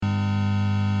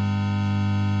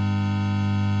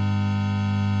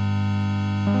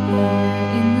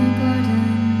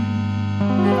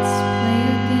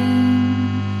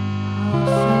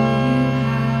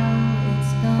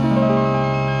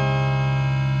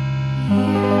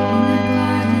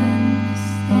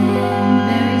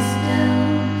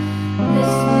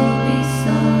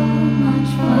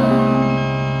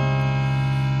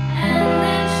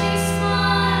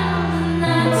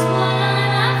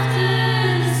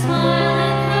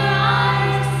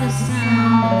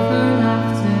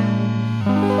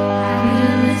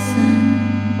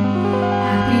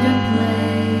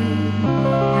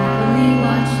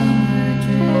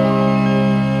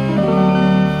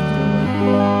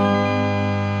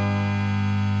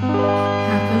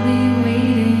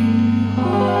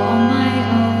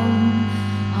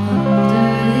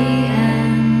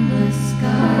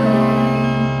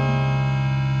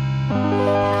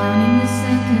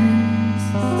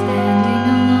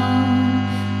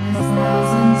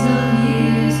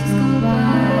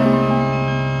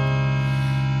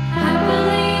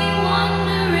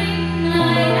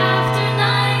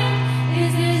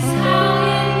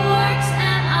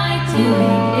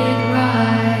doing it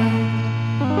right.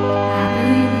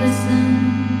 Happily listen,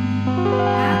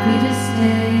 happy to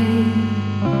stay,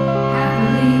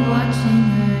 happily watching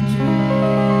her drift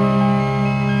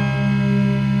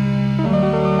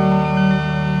away.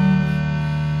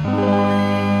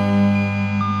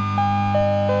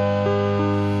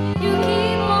 You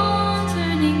keep on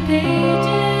turning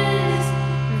pages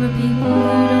for people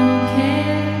who don't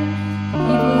care,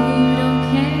 people who don't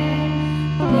care,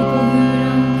 people who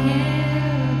don't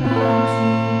care about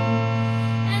you.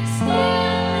 And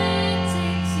still it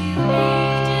takes you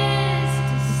ages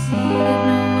to see that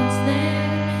no one's there,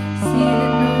 see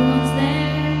that no one's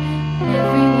there.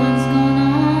 Everyone's gone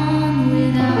on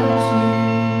without you.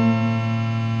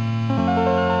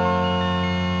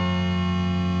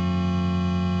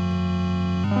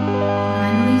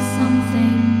 Finally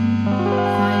something,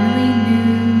 finally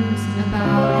news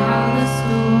about how the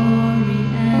story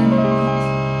ends.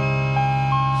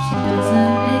 She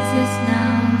doesn't exist now.